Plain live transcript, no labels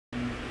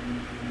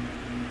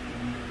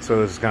So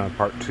this is kind of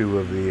part 2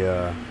 of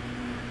the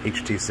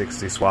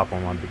HT60 swap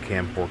on the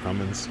Cam 4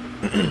 Cummins.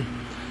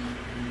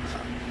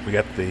 We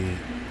got the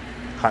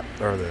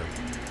the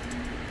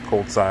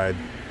cold side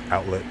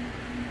outlet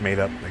made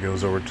up that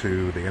goes over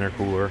to the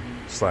intercooler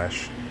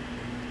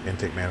 /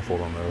 intake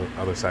manifold on the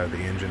other side of the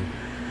engine.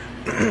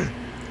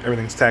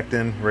 Everything's tacked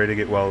in, ready to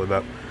get welded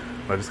up.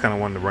 I just kind of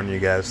wanted to run you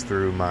guys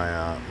through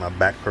my my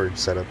back purge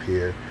setup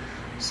here.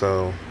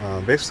 So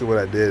basically what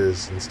I did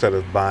is, instead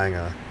of buying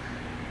a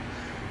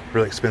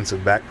really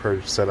expensive back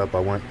purge setup, I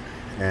went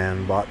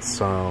and bought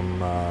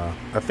some,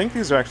 I think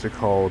these are actually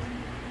called,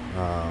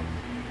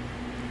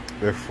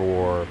 they're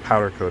for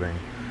powder coating.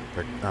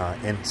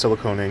 They're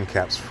silicone end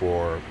caps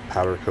for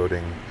powder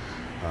coating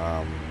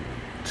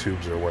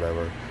tubes or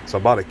whatever. So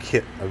I bought a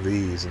kit of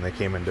these, and they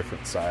came in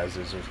different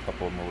sizes. There's a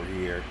couple of them over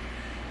here,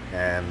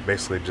 and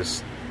basically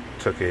just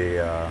took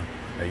a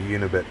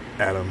unibit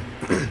at them,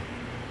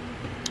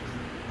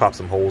 popped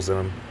some holes in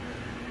them,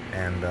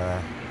 and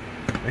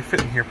they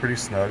fit in here pretty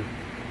snug.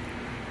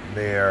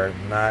 They are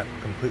not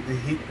completely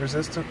heat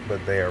resistant,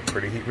 but they are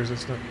pretty heat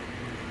resistant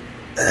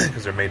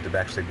because they're made to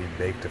actually be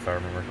baked, if I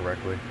remember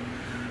correctly.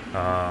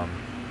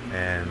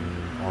 And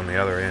on the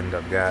other end,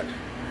 I've got,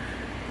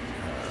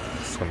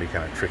 it's going to be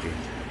kind of tricky.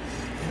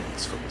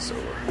 Let's flip this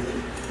over.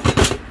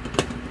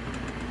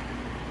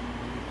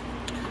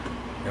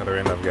 The other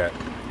end, I've got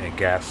a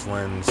gas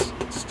lens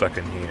stuck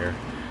in here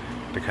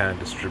to kind of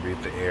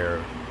distribute the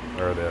air,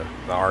 or the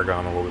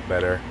argon, a little bit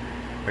better.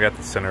 I got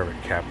the center of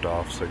it capped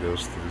off so it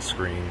goes through the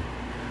screen,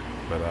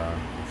 but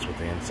that's what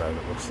the inside of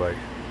it looks like.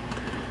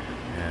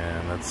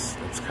 And that's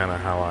kind of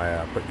how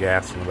I put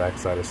gas on the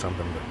backside of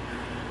something. But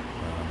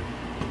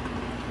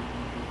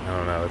I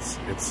don't know,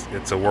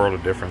 it's a world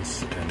of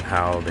difference in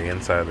how the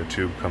inside of the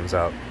tube comes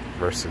out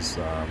versus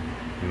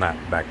not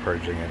back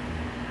purging it.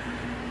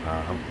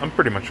 And, I'm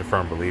pretty much a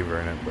firm believer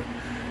in it, but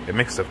it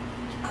makes the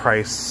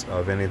price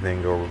of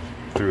anything go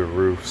through the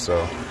roof.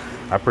 So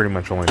I pretty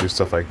much only do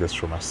stuff like this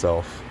for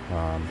myself.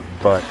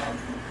 But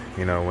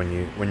you know, when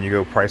you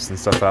go pricing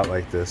stuff out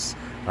like this,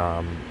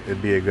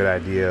 it'd be a good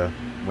idea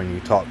when you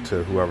talk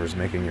to whoever's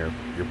making your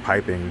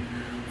piping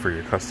for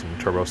your custom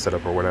turbo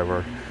setup or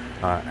whatever.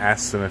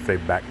 Ask them if they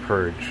back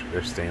purge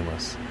their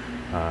stainless.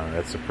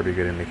 That's a pretty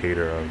good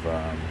indicator of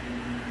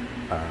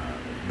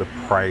the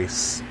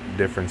price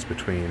difference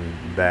between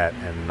that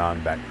and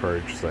non-back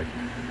purge. Like,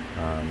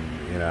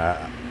 you know,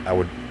 I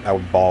would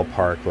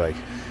ballpark, like,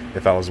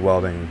 if I was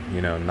welding,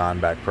 you know,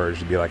 non-back purge,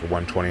 it'd be like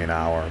 $120 an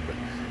hour. But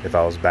if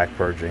I was back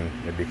purging,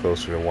 it'd be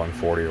closer to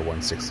 $140 or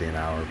 $160 an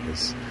hour,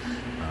 because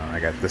I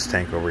got this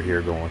tank over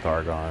here going with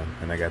argon,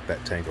 and I got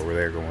that tank over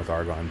there going with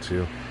argon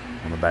too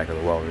on the back of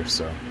the welder.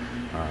 So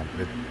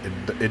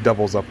it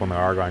doubles up on the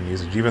argon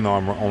usage. Even though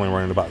I'm only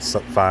running about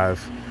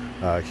 5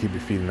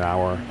 cubic feet an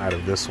hour out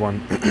of this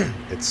one,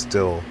 it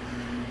still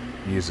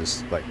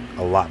uses like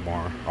a lot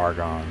more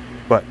argon,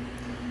 but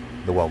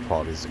the weld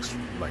quality is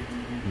like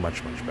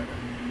much better.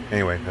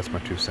 Anyway, that's my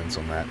 2 cents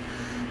on that.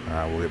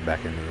 We'll get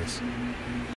back into this.